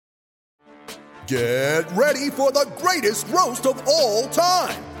Get ready for the greatest roast of all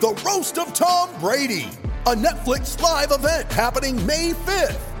time, the Roast of Tom Brady, a Netflix live event happening May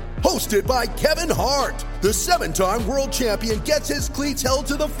 5th. Hosted by Kevin Hart, the 7-time world champion gets his cleats held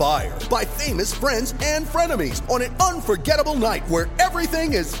to the fire by famous friends and frenemies on an unforgettable night where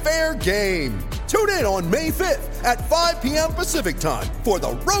everything is fair game. Tune in on May 5th at 5 p.m. Pacific time for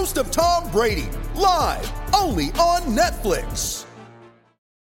the Roast of Tom Brady, live only on Netflix.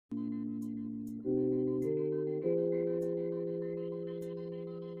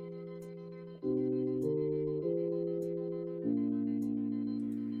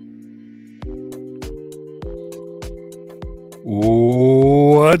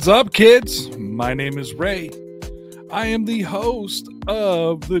 What's up, kids? My name is Ray. I am the host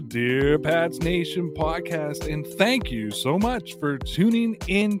of the Dear Pats Nation podcast, and thank you so much for tuning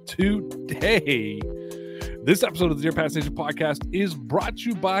in today. This episode of the Dear Pats Nation podcast is brought to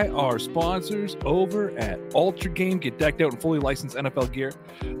you by our sponsors over at Ultra Game. Get decked out in fully licensed NFL gear.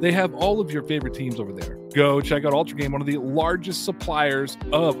 They have all of your favorite teams over there. Go check out Ultra Game, one of the largest suppliers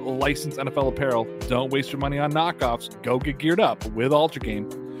of licensed NFL apparel. Don't waste your money on knockoffs. Go get geared up with Ultra Game.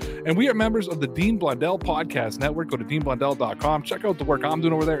 And we are members of the Dean Blundell Podcast Network. Go to deanblundell.com. Check out the work I'm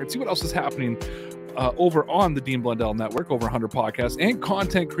doing over there and see what else is happening over on the Dean Blundell Network, over 100 podcasts and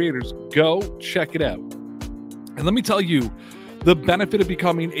content creators. Go check it out. And let me tell you, the benefit of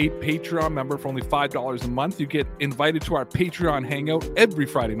becoming a Patreon member for only $5 a month, you get invited to our Patreon hangout every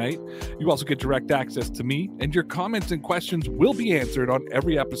Friday night. You also get direct access to me, and your comments and questions will be answered on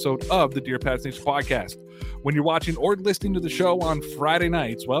every episode of the Dear Pats Nation podcast. When you're watching or listening to the show on Friday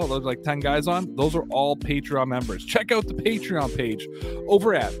nights, well, there's like 10 guys on. Those are all Patreon members. Check out the Patreon page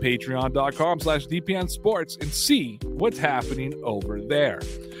over at patreon.com/DPN Sports and see what's happening over there.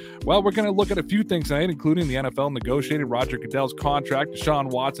 Well, we're going to look at a few things tonight, including the NFL negotiated Roger Goodell's contract, Deshaun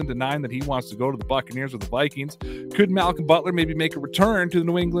Watson denying that he wants to go to the Buccaneers or the Vikings. Could Malcolm Butler maybe make a return to the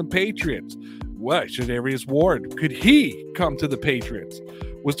New England Patriots? What should Arias Ward? Could he come to the Patriots?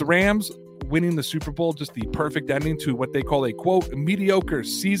 Was the Rams winning the Super Bowl just the perfect ending to what they call a, quote, mediocre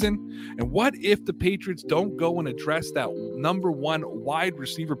season? And what if the Patriots don't go and address that number one wide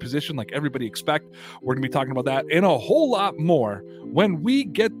receiver position like everybody expect? We're going to be talking about that and a whole lot more when we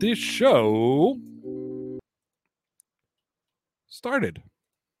get this show started.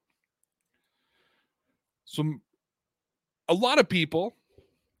 So a lot of people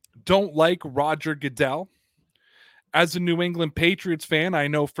don't like Roger Goodell. As a New England Patriots fan, I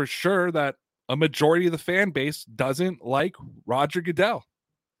know for sure that a majority of the fan base doesn't like Roger Goodell.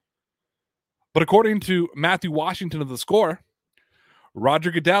 But according to Matthew Washington of The Score,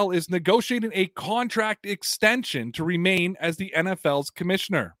 Roger Goodell is negotiating a contract extension to remain as the NFL's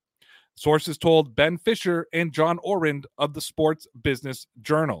commissioner. Sources told Ben Fisher and John Orend of the Sports Business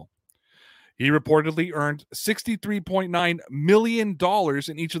Journal. He reportedly earned $63.9 million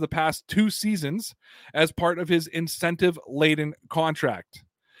in each of the past 2 seasons as part of his incentive-laden contract.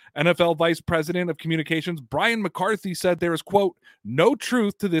 NFL Vice President of Communications Brian McCarthy said there is, quote, no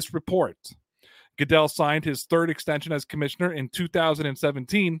truth to this report. Goodell signed his 3rd extension as commissioner in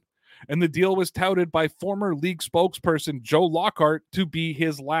 2017, and the deal was touted by former league spokesperson Joe Lockhart to be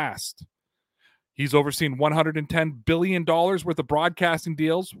his last. He's overseen $110 billion worth of broadcasting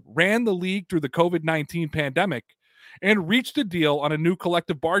deals, ran the league through the COVID-19 pandemic, and reached a deal on a new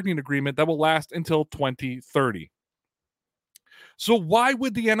collective bargaining agreement that will last until 2030. So why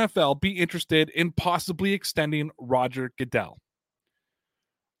would the NFL be interested in possibly extending Roger Goodell?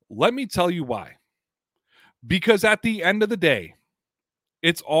 Let me tell you why. Because at the end of the day,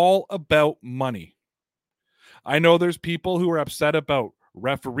 it's all about money. I know there's people who are upset about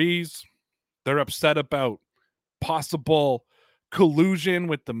referees. They're upset about possible collusion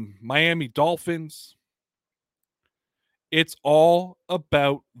with the Miami Dolphins. It's all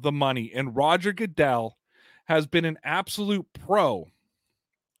about the money. And Roger Goodell has been an absolute pro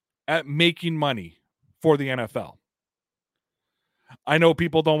at making money for the NFL. I know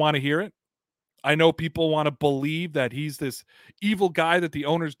people don't want to hear it. I know people want to believe that he's this evil guy that the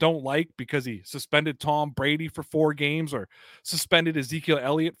owners don't like because he suspended Tom Brady for 4 games or suspended Ezekiel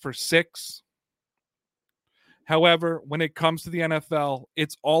Elliott for 6. However, when it comes to the NFL,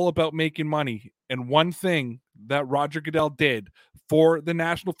 it's all about making money. And one thing that Roger Goodell did for the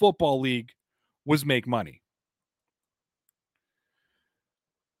National Football League was make money.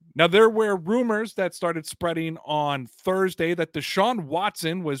 Now, there were rumors that started spreading on Thursday that Deshaun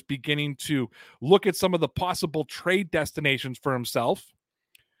Watson was beginning to look at some of the possible trade destinations for himself.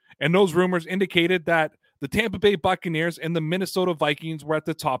 And those rumors indicated that the Tampa Bay Buccaneers and the Minnesota Vikings were at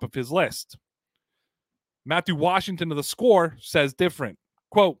the top of his list. Matthew Washington of The Score says different.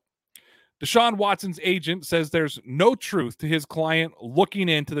 Quote, Deshaun Watson's agent says there's no truth to his client looking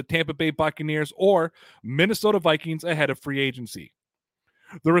into the Tampa Bay Buccaneers or Minnesota Vikings ahead of free agency.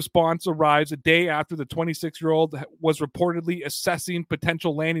 The response arrives a day after the 26-year-old was reportedly assessing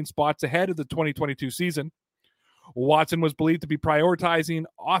potential landing spots ahead of the 2022 season. Watson was believed to be prioritizing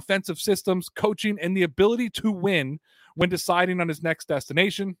offensive systems, coaching, and the ability to win when deciding on his next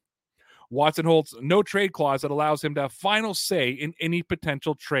destination. Watson holds no trade clause that allows him to have final say in any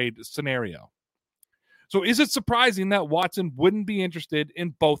potential trade scenario. So is it surprising that Watson wouldn't be interested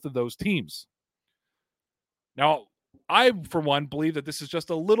in both of those teams? Now, I, for one, believe that this is just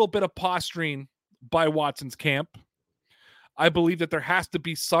a little bit of posturing by Watson's camp. I believe that there has to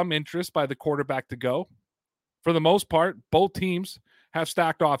be some interest by the quarterback to go. For the most part, both teams have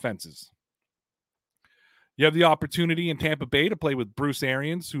stacked offenses. You have the opportunity in Tampa Bay to play with Bruce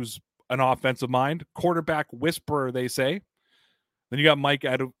Arians, who's an offensive mind, quarterback whisperer, they say. Then you got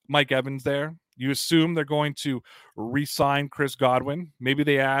Mike Evans there. You assume they're going to re-sign Chris Godwin. Maybe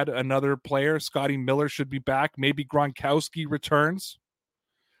they add another player. Scotty Miller should be back. Maybe Gronkowski returns.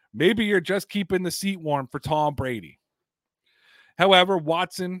 Maybe you're just keeping the seat warm for Tom Brady. However,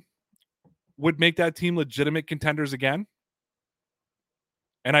 Watson would make that team legitimate contenders again.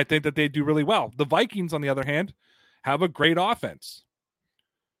 And I think that they do really well. The Vikings, on the other hand, have a great offense.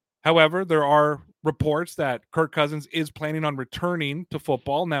 However, there are reports that Kirk Cousins is planning on returning to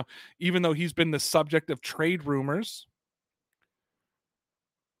football. Now, even though he's been the subject of trade rumors,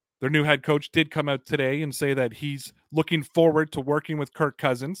 their new head coach did come out today and say that he's looking forward to working with Kirk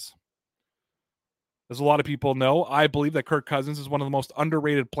Cousins. As a lot of people know, I believe that Kirk Cousins is one of the most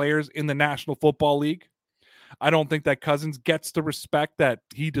underrated players in the National Football League. I don't think that Cousins gets the respect that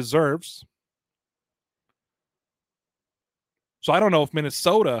he deserves. So I don't know if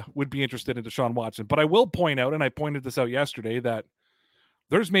Minnesota would be interested in Deshaun Watson, but I will point out, and I pointed this out yesterday, that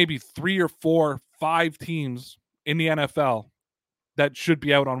there's maybe 3 or 4, 5 teams in the NFL that should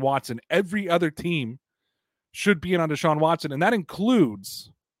be out on Watson. Every other team should be in on Deshaun Watson, and that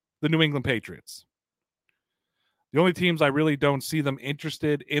includes the New England Patriots. The only teams I really don't see them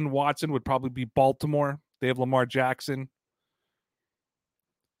interested in Watson would probably be Baltimore. They have Lamar Jackson.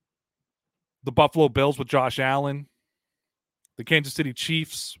 The Buffalo Bills with Josh Allen. The Kansas City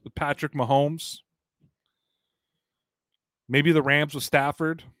Chiefs with Patrick Mahomes. Maybe the Rams with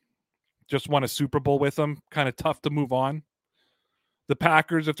Stafford. Just won a Super Bowl with them. Kind of tough to move on. The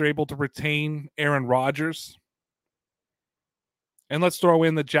Packers, if they're able to retain Aaron Rodgers. And let's throw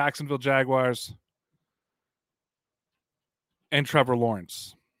in the Jacksonville Jaguars and Trevor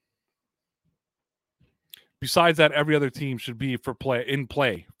Lawrence. Besides that, every other team should be in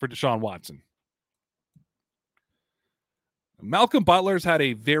play for Deshaun Watson. Malcolm Butler's had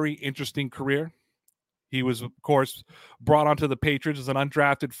a very interesting career. He was, of course, brought onto the Patriots as an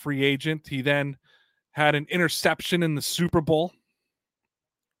undrafted free agent. He then had an interception in the Super Bowl,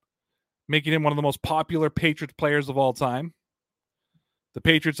 making him one of the most popular Patriots players of all time. The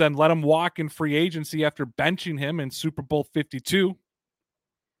Patriots then let him walk in free agency after benching him in Super Bowl 52.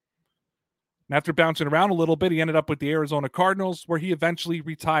 And after bouncing around a little bit, he ended up with the Arizona Cardinals, where he eventually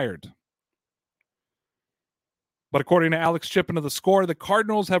retired. But according to Alex Chippen of The Score, the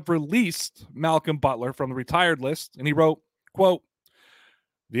Cardinals have released Malcolm Butler from the retired list. And he wrote, quote,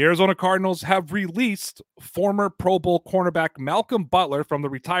 "The Arizona Cardinals have released former Pro Bowl cornerback Malcolm Butler from the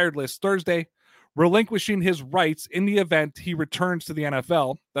retired list Thursday, relinquishing his rights in the event he returns to the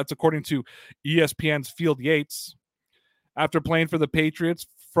NFL." That's according to ESPN's Field Yates. After playing for the Patriots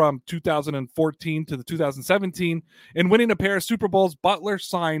from 2014 to the 2017 and winning a pair of Super Bowls, Butler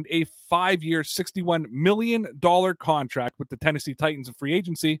signed a 5-year, $61 million contract with the Tennessee Titans in free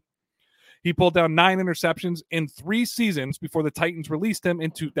agency. He pulled down 9 interceptions in 3 seasons before the Titans released him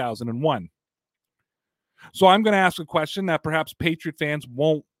in 2001. So I'm going to ask a question that perhaps Patriot fans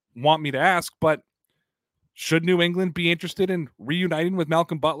won't want me to ask, but should New England be interested in reuniting with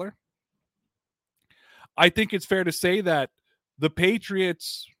Malcolm Butler? I think it's fair to say that the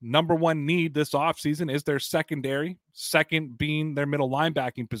Patriots' number one need this offseason is their secondary, second being their middle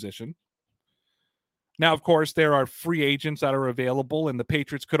linebacking position. Now, of course, there are free agents that are available, and the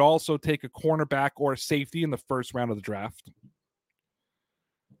Patriots could also take a cornerback or a safety in the first round of the draft.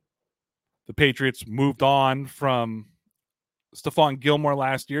 The Patriots moved on from Stephon Gilmore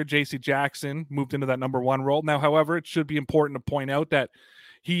last year. J.C. Jackson moved into that number one role. Now, however, it should be important to point out that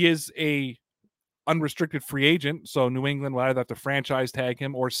he is a unrestricted free agent, so New England will either have to franchise tag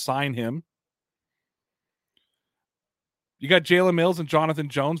him or sign him. You got Jalen Mills and Jonathan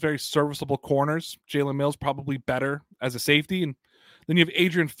Jones, very serviceable corners. Jalen Mills probably better as a safety. And then you have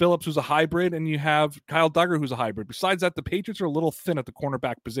Adrian Phillips, who's a hybrid, and you have Kyle Duggar, who's a hybrid. Besides that, the Patriots are a little thin at the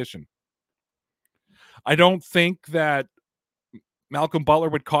cornerback position. I don't think that Malcolm Butler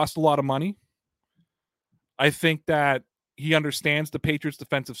would cost a lot of money. I think that he understands the Patriots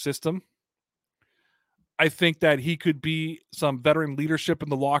defensive system. I think that he could be some veteran leadership in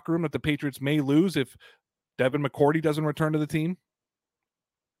the locker room that the Patriots may lose if Devin McCourty doesn't return to the team.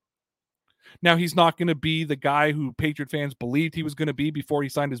 Now, he's not going to be the guy who Patriot fans believed he was going to be before he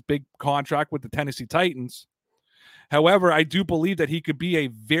signed his big contract with the Tennessee Titans. However, I do believe that he could be a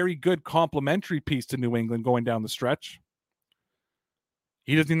very good complementary piece to New England going down the stretch.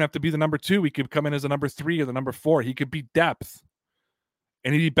 He doesn't even have to be the number 2. He could come in as a number 3 or the number 4. He could be depth.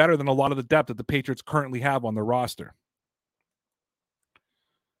 And he'd be better than a lot of the depth that the Patriots currently have on their roster.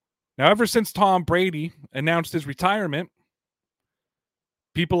 Now, ever since Tom Brady announced his retirement,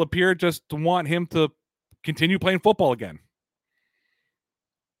 people appear just to want him to continue playing football again.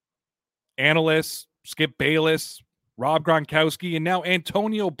 Analysts, Skip Bayless, Rob Gronkowski, and now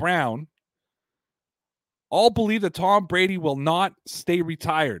Antonio Brown all believe that Tom Brady will not stay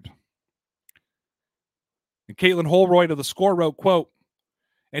retired. And Caitlin Holroyd of The Score wrote, quote,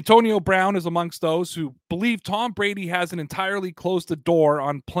 Antonio Brown is amongst those who believe Tom Brady hasn't entirely closed the door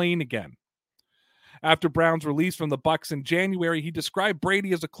on playing again. After Brown's release from the Bucs in January, he described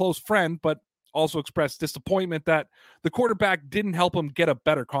Brady as a close friend, but also expressed disappointment that the quarterback didn't help him get a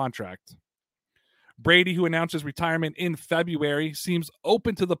better contract. Brady, who announced his retirement in February, seems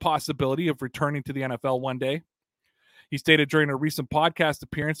open to the possibility of returning to the NFL one day. He stated during a recent podcast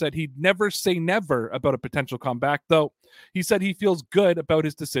appearance that he'd never say never about a potential comeback, though he said he feels good about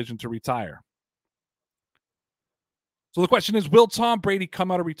his decision to retire. So the question is, will Tom Brady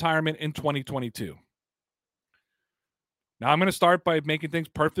come out of retirement in 2022? Now I'm going to start by making things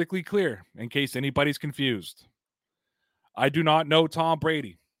perfectly clear in case anybody's confused. I do not know Tom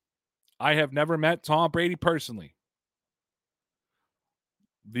Brady. I have never met Tom Brady personally.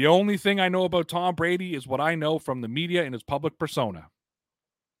 The only thing I know about Tom Brady is what I know from the media and his public persona.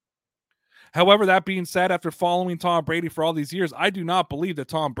 However, that being said, after following Tom Brady for all these years, I do not believe that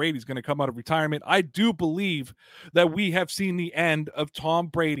Tom Brady is going to come out of retirement. I do believe that we have seen the end of Tom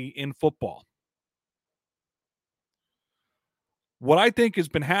Brady in football. What I think has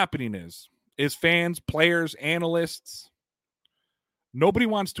been happening is fans, players, analysts, nobody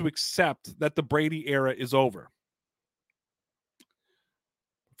wants to accept that the Brady era is over.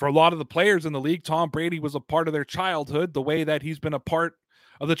 For a lot of the players in the league, Tom Brady was a part of their childhood, the way that he's been a part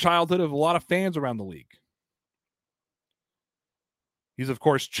of the childhood of a lot of fans around the league. He's, of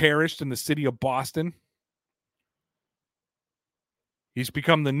course, cherished in the city of Boston. He's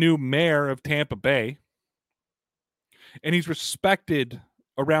become the new mayor of Tampa Bay. And he's respected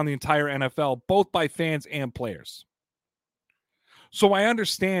around the entire NFL, both by fans and players. So I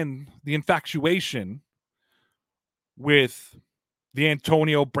understand the infatuation with the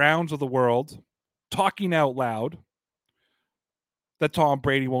Antonio Browns of the world talking out loud that Tom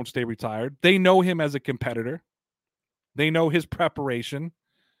Brady won't stay retired. They know him as a competitor. They know his preparation.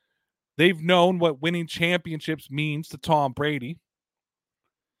 They've known what winning championships means to Tom Brady.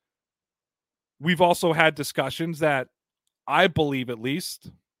 We've also had discussions that I believe, at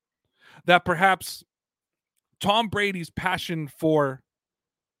least, that perhaps Tom Brady's passion for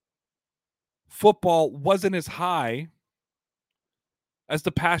football wasn't as high as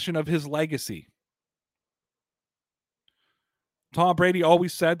the passion of his legacy. Tom Brady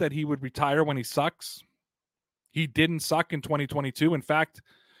always said that he would retire when he sucks. He didn't suck in 2022. In fact,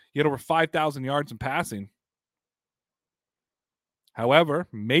 he had over 5,000 yards in passing. However,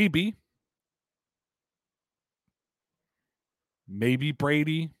 maybe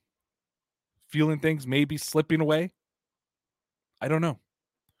Brady feeling things maybe slipping away. I don't know.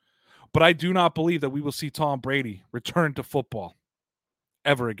 But I do not believe that we will see Tom Brady return to football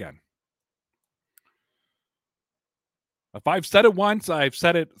ever again. If I've said it once, I've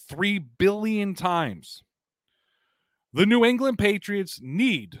said it 3 billion times. The New England Patriots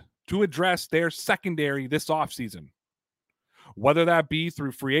need to address their secondary this offseason. Whether that be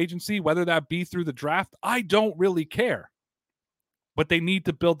through free agency, whether that be through the draft, I don't really care. But they need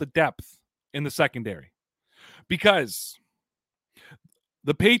to build the depth in the secondary. Because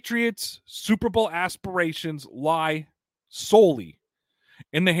the Patriots' Super Bowl aspirations lie solely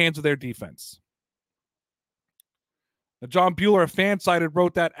in the hands of their defense. Now, John Bueller, a Fansided,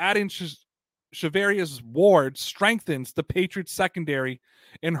 wrote that adding Charvarius Ward strengthens the Patriots secondary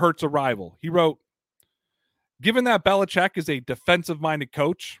and hurts a rival. He wrote, given that Belichick is a defensive-minded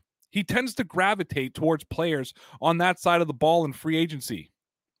coach, he tends to gravitate towards players on that side of the ball in free agency.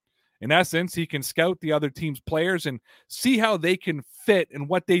 In essence, he can scout the other team's players and see how they can fit and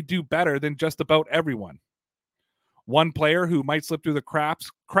what they do better than just about everyone. One player who might slip through the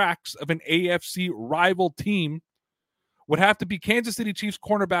cracks of an AFC rival team would have to be Kansas City Chiefs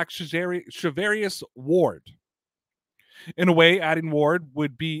cornerback Charvarius Ward. In a way, adding Ward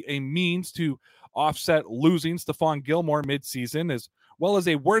would be a means to offset losing Stephon Gilmore midseason, as well as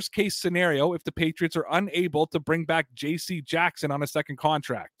a worst-case scenario if the Patriots are unable to bring back J.C. Jackson on a second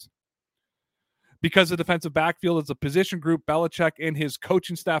contract. Because the defensive backfield is a position group Belichick and his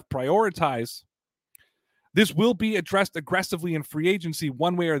coaching staff prioritize, this will be addressed aggressively in free agency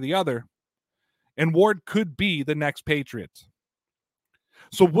one way or the other, and Ward could be the next Patriot.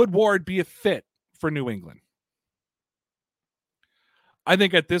 So would Ward be a fit for New England? I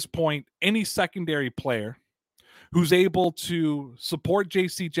think at this point, any secondary player who's able to support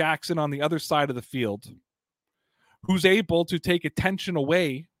J.C. Jackson on the other side of the field, who's able to take attention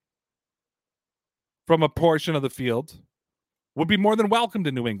away from a portion of the field, would be more than welcome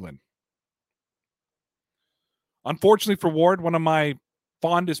to New England. Unfortunately for Ward, one of my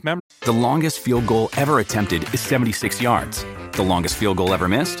fondest memories. The longest field goal ever attempted is 76 yards. The longest field goal ever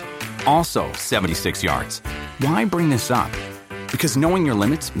missed? Also 76 yards. Why bring this up? Because knowing your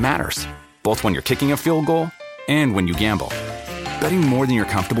limits matters, both when you're kicking a field goal and when you gamble. Betting more than you're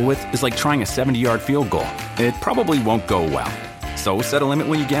comfortable with is like trying a 70-yard field goal. It probably won't go well. So set a limit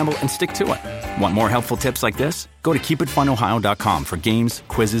when you gamble and stick to it. Want more helpful tips like this? Go to keepitfunohio.com for games,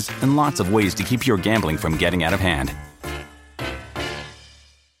 quizzes, and lots of ways to keep your gambling from getting out of hand.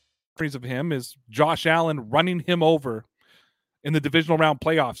 Of him is Josh Allen running him over in the divisional round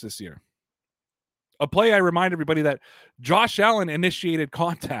playoffs this year. A play I remind everybody that Josh Allen initiated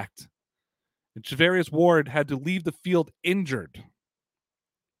contact, and Charvarius Ward had to leave the field injured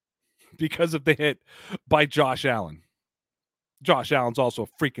because of the hit by Josh Allen. Josh Allen's also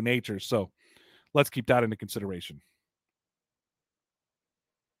a freak of nature, so let's keep that into consideration.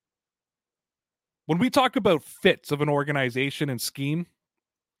 When we talk about fits of an organization and scheme,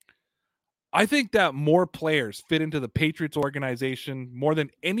 I think that more players fit into the Patriots organization more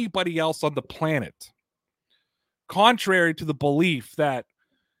than anybody else on the planet. Contrary to the belief that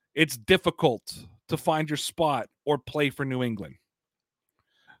it's difficult to find your spot or play for New England.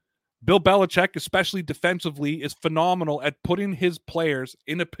 Bill Belichick, especially defensively, is phenomenal at putting his players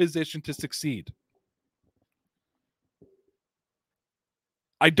in a position to succeed.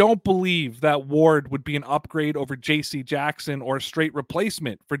 I don't believe that Ward would be an upgrade over J.C. Jackson or a straight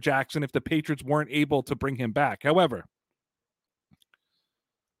replacement for Jackson if the Patriots weren't able to bring him back. However,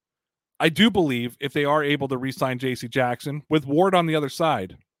 I do believe if they are able to re-sign J.C. Jackson, with Ward on the other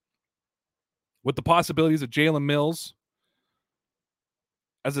side, with the possibilities of Jalen Mills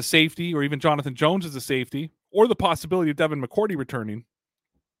as a safety, or even Jonathan Jones as a safety, or the possibility of Devin McCourty returning,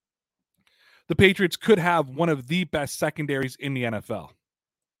 the Patriots could have one of the best secondaries in the NFL.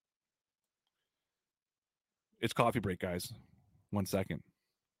 It's coffee break, guys. 1 second.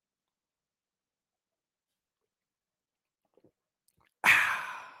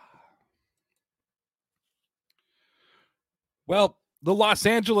 Well, the Los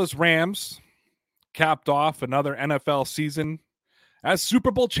Angeles Rams capped off another NFL season as Super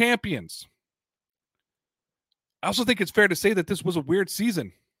Bowl champions. I also think it's fair to say that this was a weird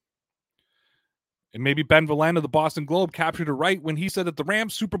season. And maybe Ben Valent of the Boston Globe captured it right when he said that the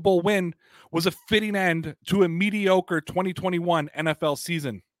Rams Super Bowl win was a fitting end to a mediocre 2021 NFL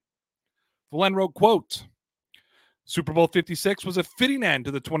season. Valent wrote, quote, Super Bowl 56 was a fitting end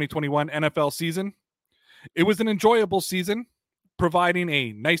to the 2021 NFL season. It was an enjoyable season, providing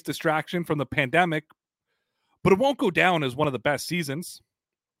a nice distraction from the pandemic, but it won't go down as one of the best seasons.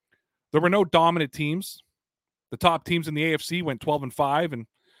 There were no dominant teams. The top teams in the AFC went 12-5, and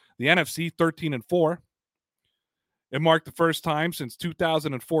the NFC 13-4. It marked the first time since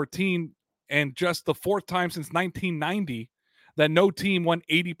 2014 and just the fourth time since 1990 that no team won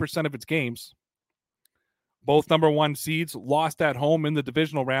 80% of its games. Both number one seeds lost at home in the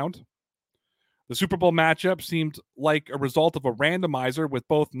divisional round. The Super Bowl matchup seemed like a result of a randomizer, with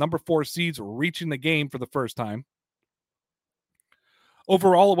both number 4 seeds reaching the game for the first time.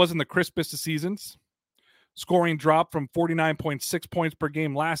 Overall, it wasn't the crispest of seasons. Scoring dropped from 49.6 points per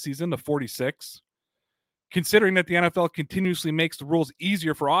game last season to 46. Considering that the NFL continuously makes the rules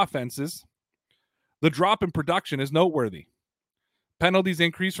easier for offenses, the drop in production is noteworthy. Penalties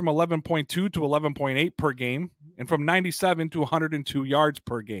increased from 11.2 to 11.8 per game, and from 97 to 102 yards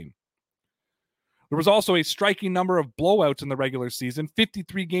per game. There was also a striking number of blowouts in the regular season,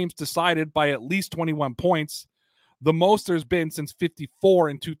 53 games decided by at least 21 points, the most there's been since 54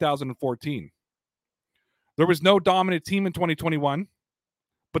 in 2014. There was no dominant team in 2021,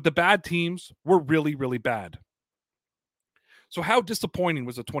 but the bad teams were really, really bad. So how disappointing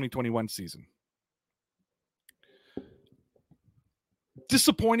was the 2021 season?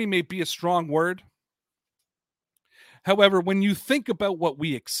 Disappointing may be a strong word. However, when you think about what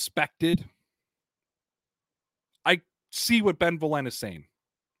we expected, I see what Ben Valen is saying.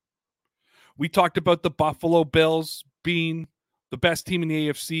 We talked about the Buffalo Bills being the best team in the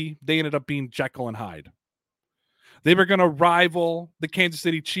AFC. They ended up being Jekyll and Hyde. They were going to rival the Kansas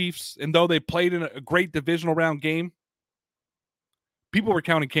City Chiefs, and though they played in a great divisional round game, people were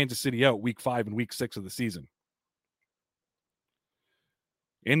counting Kansas City out week 5 and week 6 of the season.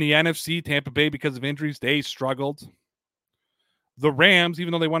 In the NFC, Tampa Bay, because of injuries, they struggled. The Rams,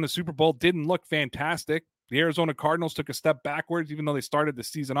 even though they won the Super Bowl, didn't look fantastic. The Arizona Cardinals took a step backwards, even though they started the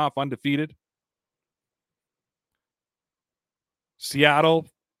season off undefeated. Seattle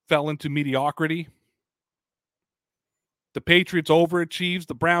fell into mediocrity. The Patriots overachieved.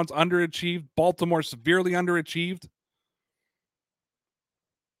 The Browns underachieved. Baltimore severely underachieved.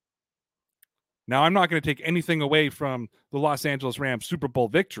 Now, I'm not going to take anything away from the Los Angeles Rams Super Bowl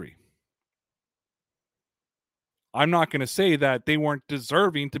victory. I'm not going to say that they weren't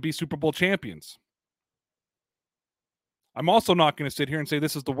deserving to be Super Bowl champions. I'm also not going to sit here and say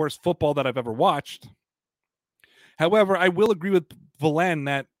this is the worst football that I've ever watched. However, I will agree with Valen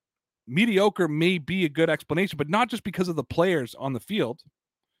that mediocre may be a good explanation, but not just because of the players on the field,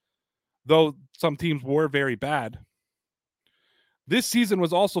 though some teams were very bad. This season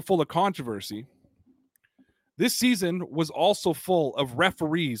was also full of controversy. This season was also full of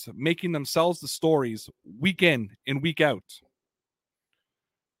referees making themselves the stories week in and week out.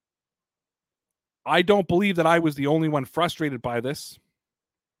 I don't believe that I was the only one frustrated by this.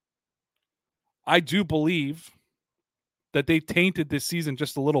 I do believe that they tainted this season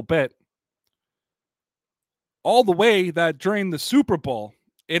just a little bit. All the way that during the Super Bowl,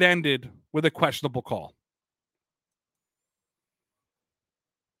 it ended with a questionable call.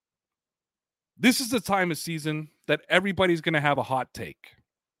 This is the time of season that everybody's going to have a hot take.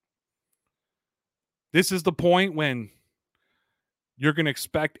 This is the point when you're going to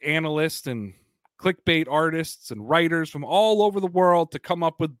expect analysts and clickbait artists and writers from all over the world to come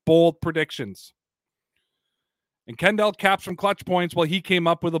up with bold predictions. And Kendall Caps from Clutch Points, well, he came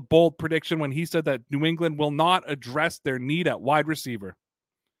up with a bold prediction when he said that New England will not address their need at wide receiver.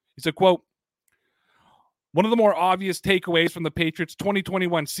 He said, quote, "One of the more obvious takeaways from the Patriots'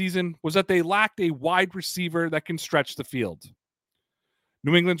 2021 season was that they lacked a wide receiver that can stretch the field.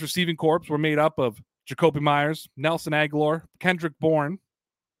 New England's receiving corps were made up of Jacoby Myers, Nelson Aguilar, Kendrick Bourne.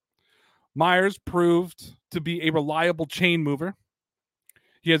 Myers proved to be a reliable chain mover.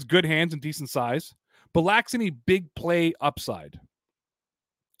 He has good hands and decent size, but lacks any big play upside.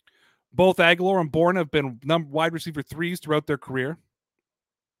 Both Aguilar and Bourne have been wide receiver 3s throughout their career.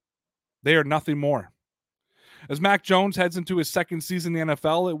 They are nothing more. As Mac Jones heads into his second season in the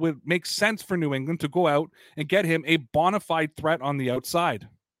NFL, it would make sense for New England to go out and get him a bona fide threat on the outside.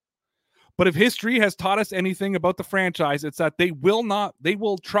 But if history has taught us anything about the franchise, it's that they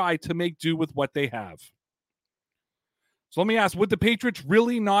will try to make do with what they have. So let me ask, would the Patriots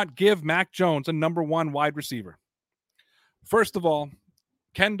really not give Mac Jones a number 1 wide receiver? First of all,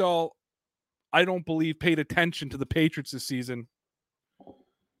 Kendall, I don't believe, paid attention to the Patriots this season.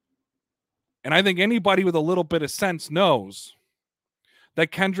 And I think anybody with a little bit of sense knows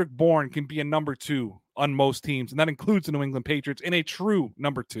that Kendrick Bourne can be a number 2 on most teams, and that includes the New England Patriots in a true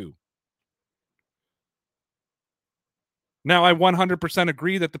number 2. Now, I 100%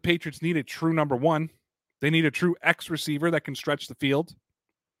 agree that the Patriots need a true number 1. They need a true X receiver that can stretch the field.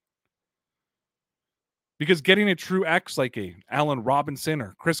 Because getting a true X like a Allen Robinson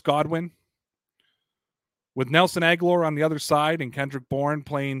or Chris Godwin, with Nelson Aguilar on the other side and Kendrick Bourne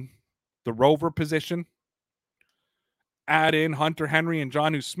playing the rover position, add in Hunter Henry and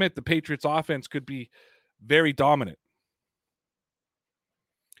Jonnu Smith, the Patriots offense could be very dominant.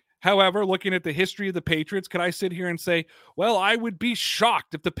 However, looking at the history of the Patriots, could I sit here and say, well, I would be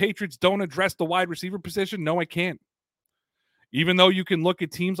shocked if the Patriots don't address the wide receiver position? No, I can't. Even though you can look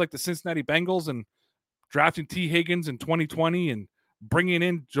at teams like the Cincinnati Bengals and drafting T. Higgins in 2020 and bringing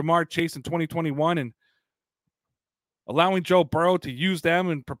in Jamar Chase in 2021 and allowing Joe Burrow to use them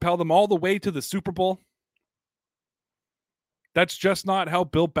and propel them all the way to the Super Bowl. That's just not how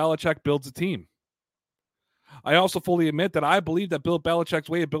Bill Belichick builds a team. I also fully admit that I believe that Bill Belichick's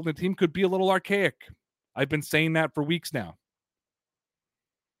way of building a team could be a little archaic. I've been saying that for weeks now.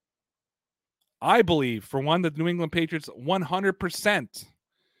 I believe, for one, that the New England Patriots 100%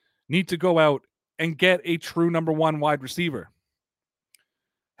 need to go out and get a true number 1 wide receiver.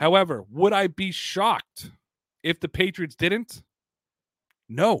 However, would I be shocked if the Patriots didn't?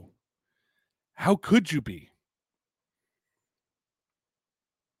 No. How could you be?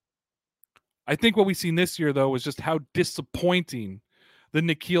 I think what we've seen this year, though, is just how disappointing the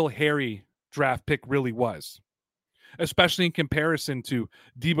N'Keal Harry draft pick really was, especially in comparison to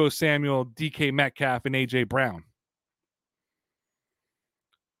Deebo Samuel, DK Metcalf, and A.J. Brown.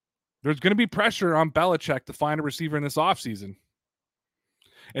 There's going to be pressure on Belichick to find a receiver in this offseason.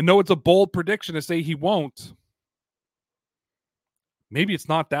 And though it's a bold prediction to say he won't, maybe it's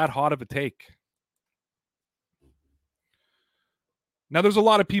not that hot of a take. Now, there's a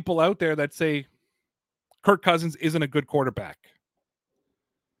lot of people out there that say Kirk Cousins isn't a good quarterback.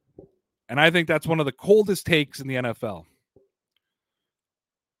 And I think that's one of the coldest takes in the NFL.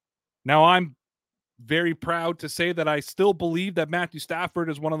 Now, I'm very proud to say that I still believe that Matthew Stafford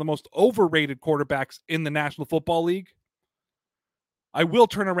is one of the most overrated quarterbacks in the National Football League. I will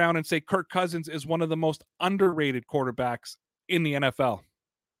turn around and say Kirk Cousins is one of the most underrated quarterbacks in the NFL.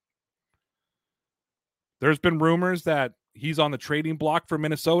 There's been rumors that he's on the trading block for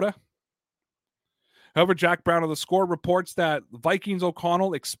Minnesota. However, Jack Brown of The Score reports that Vikings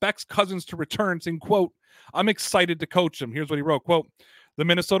O'Connell expects Cousins to return, saying, quote, "I'm excited to coach him." Here's what he wrote, quote, "The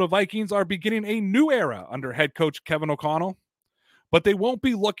Minnesota Vikings are beginning a new era under head coach Kevin O'Connell, but they won't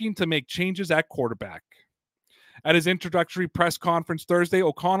be looking to make changes at quarterback." At his introductory press conference Thursday,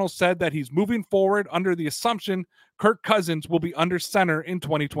 O'Connell said that he's moving forward under the assumption Kirk Cousins will be under center in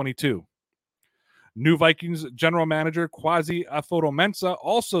 2022. New Vikings general manager Kwesi Aforo-Mensah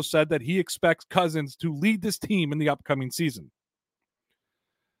also said that he expects Cousins to lead this team in the upcoming season.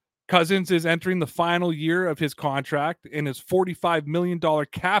 Cousins is entering the final year of his contract, and his $45 million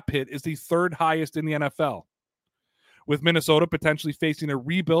cap hit is the third highest in the NFL. With Minnesota potentially facing a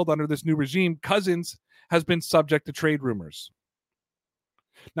rebuild under this new regime, Cousins has been subject to trade rumors.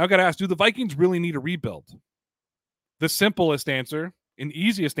 Now I got to ask, do the Vikings really need a rebuild? The simplest answer and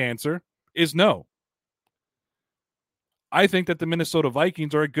easiest answer is no. I think that the Minnesota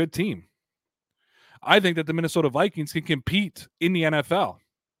Vikings are a good team. I think that the Minnesota Vikings can compete in the NFL.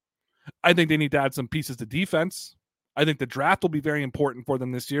 I think they need to add some pieces to defense. I think the draft will be very important for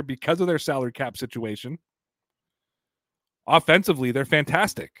them this year because of their salary cap situation. Offensively, they're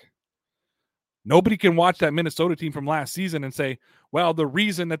fantastic. Nobody can watch that Minnesota team from last season and say, well, the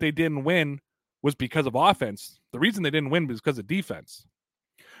reason that they didn't win was because of offense. The reason they didn't win was because of defense,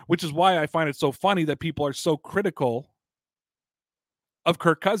 which is why I find it so funny that people are so critical of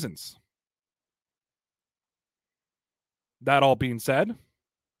Kirk Cousins. That all being said,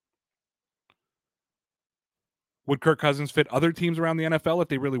 would Kirk Cousins fit other teams around the NFL if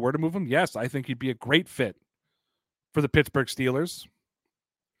they really were to move him? Yes, I think he'd be a great fit for the Pittsburgh Steelers.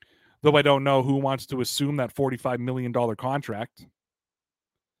 Though I don't know who wants to assume that $45 million contract.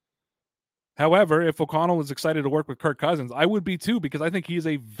 However, if O'Connell is excited to work with Kirk Cousins, I would be too, because I think he is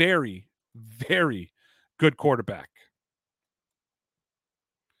a very, very good quarterback.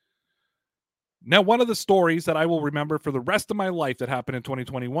 Now, one of the stories that I will remember for the rest of my life that happened in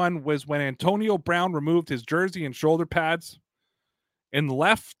 2021 was when Antonio Brown removed his jersey and shoulder pads and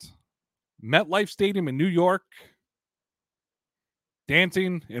left MetLife Stadium in New York,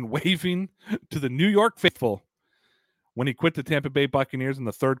 dancing and waving to the New York faithful when he quit the Tampa Bay Buccaneers in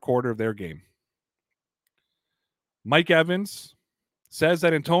the third quarter of their game. Mike Evans says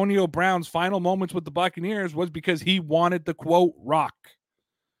that Antonio Brown's final moments with the Buccaneers was because he wanted the, quote, rock.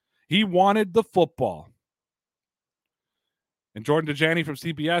 He wanted the football. And Jordan Dejani from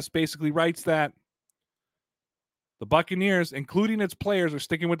CBS basically writes that the Buccaneers, including its players, are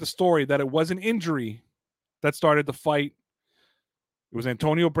sticking with the story that it was an injury that started the fight. It was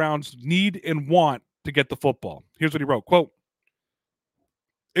Antonio Brown's need and want to get the football. Here's what he wrote, quote,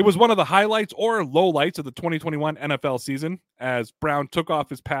 "It was one of the highlights or lowlights of the 2021 NFL season as Brown took off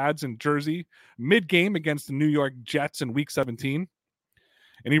his pads and jersey mid-game against the New York Jets in Week 17.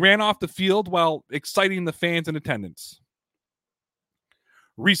 And he ran off the field while exciting the fans in attendance.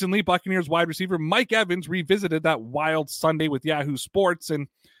 Recently, Buccaneers wide receiver Mike Evans revisited that wild Sunday with Yahoo Sports, and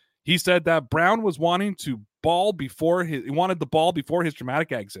he said that Brown was wanting the ball before his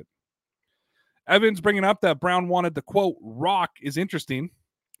dramatic exit. Evans bringing up that Brown wanted the, quote, rock is interesting,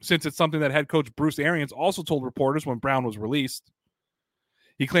 since it's something that head coach Bruce Arians also told reporters when Brown was released.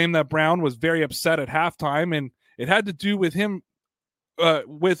 He claimed that Brown was very upset at halftime, and it had to do with him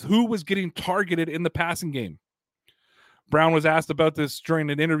with who was getting targeted in the passing game. Brown was asked about this during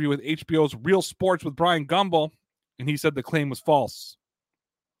an interview with HBO's Real Sports with Brian Gumbel, and he said the claim was false.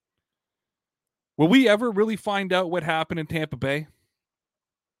 Will we ever really find out what happened in Tampa Bay?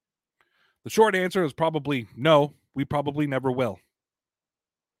 The short answer is probably no. We probably never will.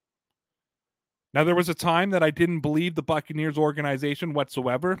 Now, there was a time that I didn't believe the Buccaneers organization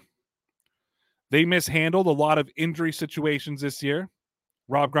whatsoever. They mishandled a lot of injury situations this year.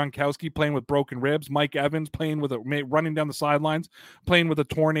 Rob Gronkowski playing with broken ribs. Mike Evans running down the sidelines, playing with a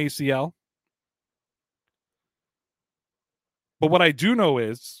torn ACL. But what I do know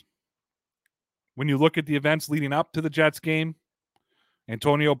is, when you look at the events leading up to the Jets game,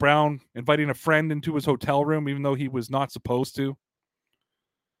 Antonio Brown inviting a friend into his hotel room, even though he was not supposed to.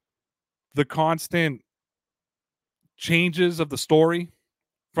 The constant changes of the story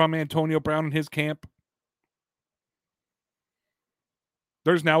from Antonio Brown and his camp.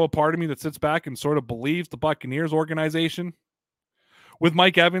 There's now a part of me that sits back and sort of believes the Buccaneers organization. With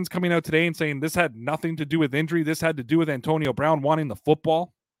Mike Evans coming out today and saying this had nothing to do with injury, this had to do with Antonio Brown wanting the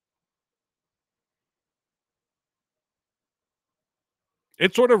football.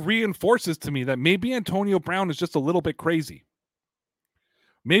 It sort of reinforces to me that maybe Antonio Brown is just a little bit crazy.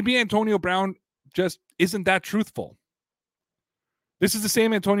 Maybe Antonio Brown just isn't that truthful. This is the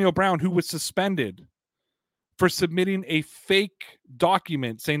same Antonio Brown who was suspended for submitting a fake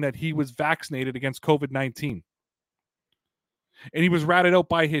document saying that he was vaccinated against COVID-19. And he was ratted out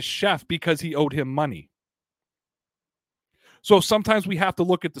by his chef because he owed him money. So sometimes we have to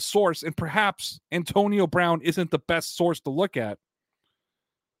look at the source, and perhaps Antonio Brown isn't the best source to look at.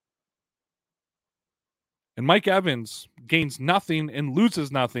 And Mike Evans gains nothing and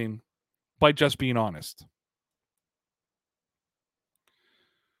loses nothing by just being honest.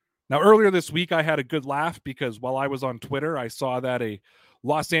 Now, earlier this week, I had a good laugh because while I was on Twitter, I saw that a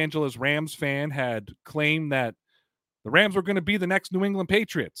Los Angeles Rams fan had claimed that the Rams were going to be the next New England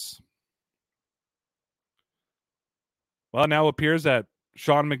Patriots. Well, it now appears that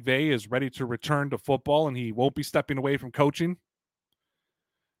Sean McVay is ready to return to football and he won't be stepping away from coaching.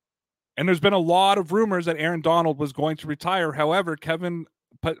 And there's been a lot of rumors that Aaron Donald was going to retire. However, Kevin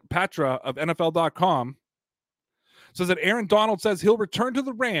Patra of NFL.com says that Aaron Donald says he'll return to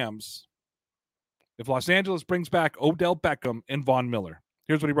the Rams if Los Angeles brings back Odell Beckham and Von Miller.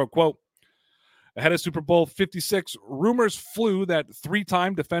 Here's what he wrote, quote, ahead of Super Bowl 56, rumors flew that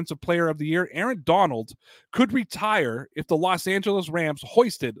three-time Defensive Player of the Year Aaron Donald could retire if the Los Angeles Rams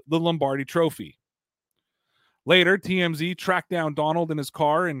hoisted the Lombardi Trophy. Later, TMZ tracked down Donald in his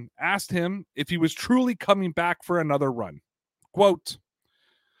car and asked him if he was truly coming back for another run. Quote,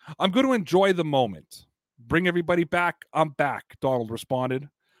 I'm going to enjoy the moment. Bring everybody back. I'm back, Donald responded.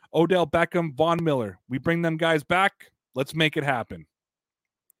 Odell Beckham, Von Miller. We bring them guys back. Let's make it happen.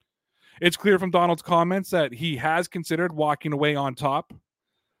 It's clear from Donald's comments that he has considered walking away on top,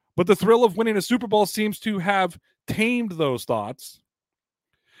 but the thrill of winning a Super Bowl seems to have tamed those thoughts.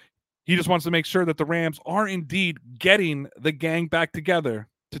 He just wants to make sure that the Rams are indeed getting the gang back together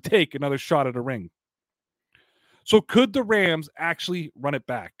to take another shot at a ring. So could the Rams actually run it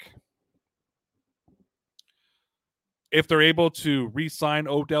back? If they're able to re-sign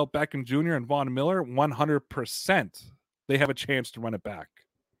Odell Beckham Jr. and Von Miller, 100% they have a chance to run it back.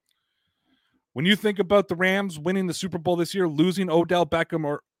 When you think about the Rams winning the Super Bowl this year, losing Odell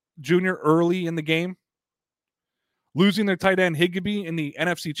Beckham Jr. early in the game, losing their tight end Higbee in the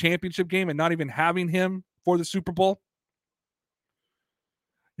NFC Championship game and not even having him for the Super Bowl,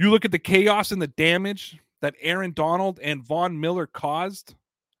 you look at the chaos and the damage that Aaron Donald and Von Miller caused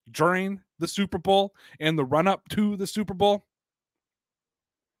during the Super Bowl and the run-up to the Super Bowl.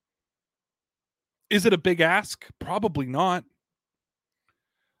 Is it a big ask? Probably not.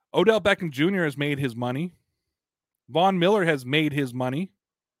 Odell Beckham Jr. has made his money. Von Miller has made his money.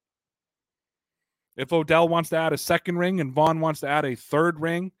 If Odell wants to add a second ring and Von wants to add a third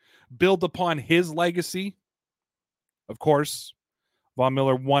ring, build upon his legacy. Of course, Von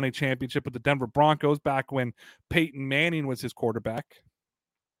Miller won a championship with the Denver Broncos back when Peyton Manning was his quarterback.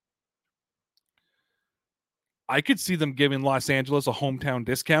 I could see them giving Los Angeles a hometown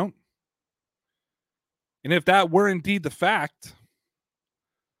discount. And if that were indeed the fact,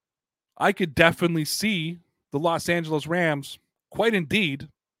 I could definitely see the Los Angeles Rams, quite indeed,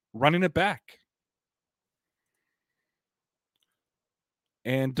 running it back.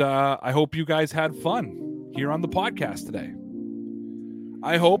 And I hope you guys had fun here on the podcast today.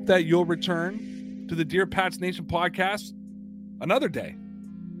 I hope that you'll return to the Dear Pats Nation podcast another day.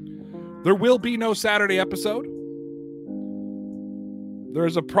 There will be no Saturday episode. There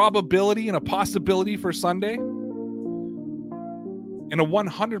is a probability and a possibility for Sunday and a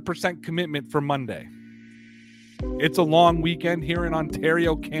 100% commitment for Monday. It's a long weekend here in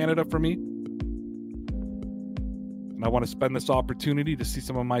Ontario, Canada for me. And I want to spend this opportunity to see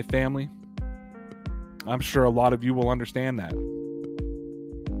some of my family. I'm sure a lot of you will understand that.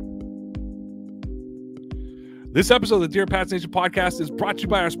 This episode of the Dear Pats Nation podcast is brought to you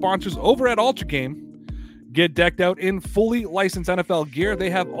by our sponsors over at Ultra Game. Get decked out in fully licensed NFL gear. They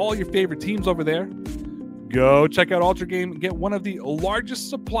have all your favorite teams over there. Go check out Ultra Game and get one of the largest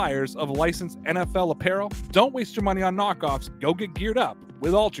suppliers of licensed NFL apparel. Don't waste your money on knockoffs. Go get geared up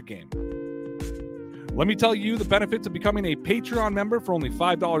with Ultra Game. Let me tell you the benefits of becoming a Patreon member for only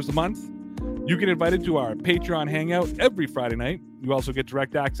 $5 a month. You get invited to our Patreon hangout every Friday night. You also get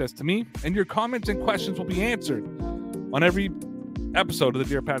direct access to me, and your comments and questions will be answered on every episode of the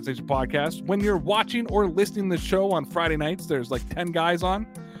Dear Pat Station podcast. When you're watching or listening to the show on Friday nights, there's like 10 guys on.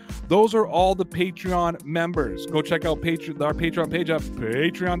 Those are all the Patreon members. Go check out our Patreon page at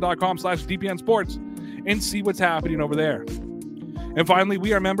patreon.com/DPN Sports and see what's happening over there. And finally,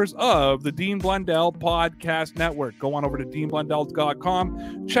 we are members of the Dean Blundell Podcast Network. Go on over to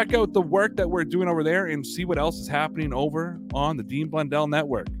deanblundell.com. Check out the work that we're doing over there and see what else is happening over on the Dean Blundell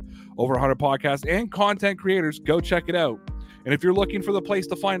Network. Over 100 podcasts and content creators. Go check it out. And if you're looking for the place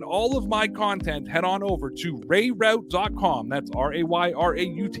to find all of my content, head on over to rayroute.com. That's RAYRAUTH.com.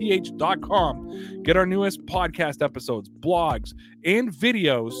 Get our newest podcast episodes, blogs, and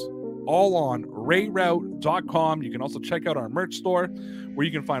videos all on rayroute.com. You can also check out our merch store where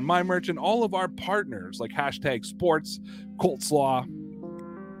you can find my merch and all of our partners like #sports, Coltslaw.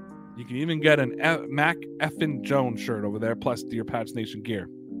 You can even get an Mac Effin Jones shirt over there, plus Dear Pats Nation gear.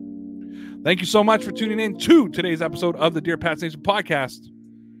 Thank you so much for tuning in to today's episode of the Dear Pats Nation podcast.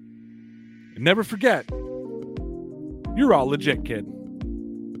 And never forget, you're all legit, kid.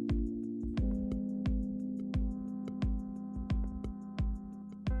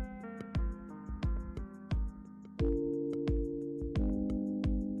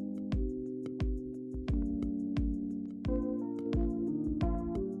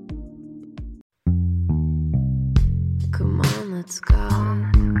 Come on, let's go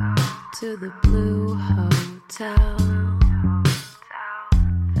to the Blue Hotel.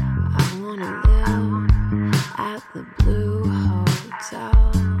 I wanna live at the Blue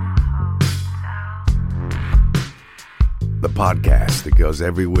Hotel. The podcast that goes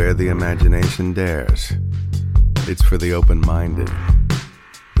everywhere the imagination dares. It's for the open-minded,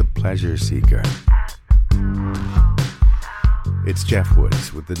 the pleasure seeker. It's Jeff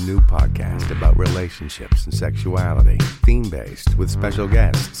Woods with the new podcast about relationships and sexuality, theme-based with special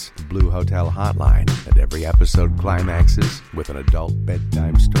guests, the Blue Hotel Hotline, and every episode climaxes with an adult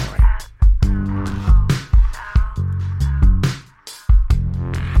bedtime story.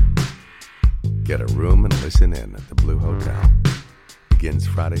 Get a room and listen in at the Blue Hotel. Begins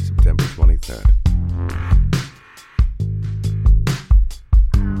Friday, September 23rd.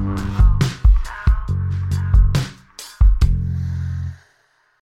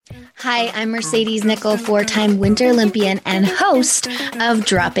 Hi, I'm Mercedes Nichol, four-time Winter Olympian and host of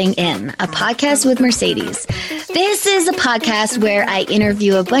Dropping In, a podcast with Mercedes. This is a podcast where I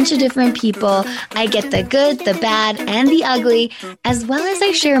interview a bunch of different people. I get the good, the bad, and the ugly, as well as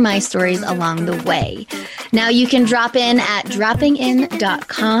I share my stories along the way. Now you can drop in at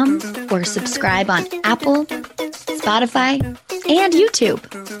droppingin.com or subscribe on Apple, Spotify, and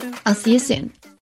YouTube. I'll see you soon.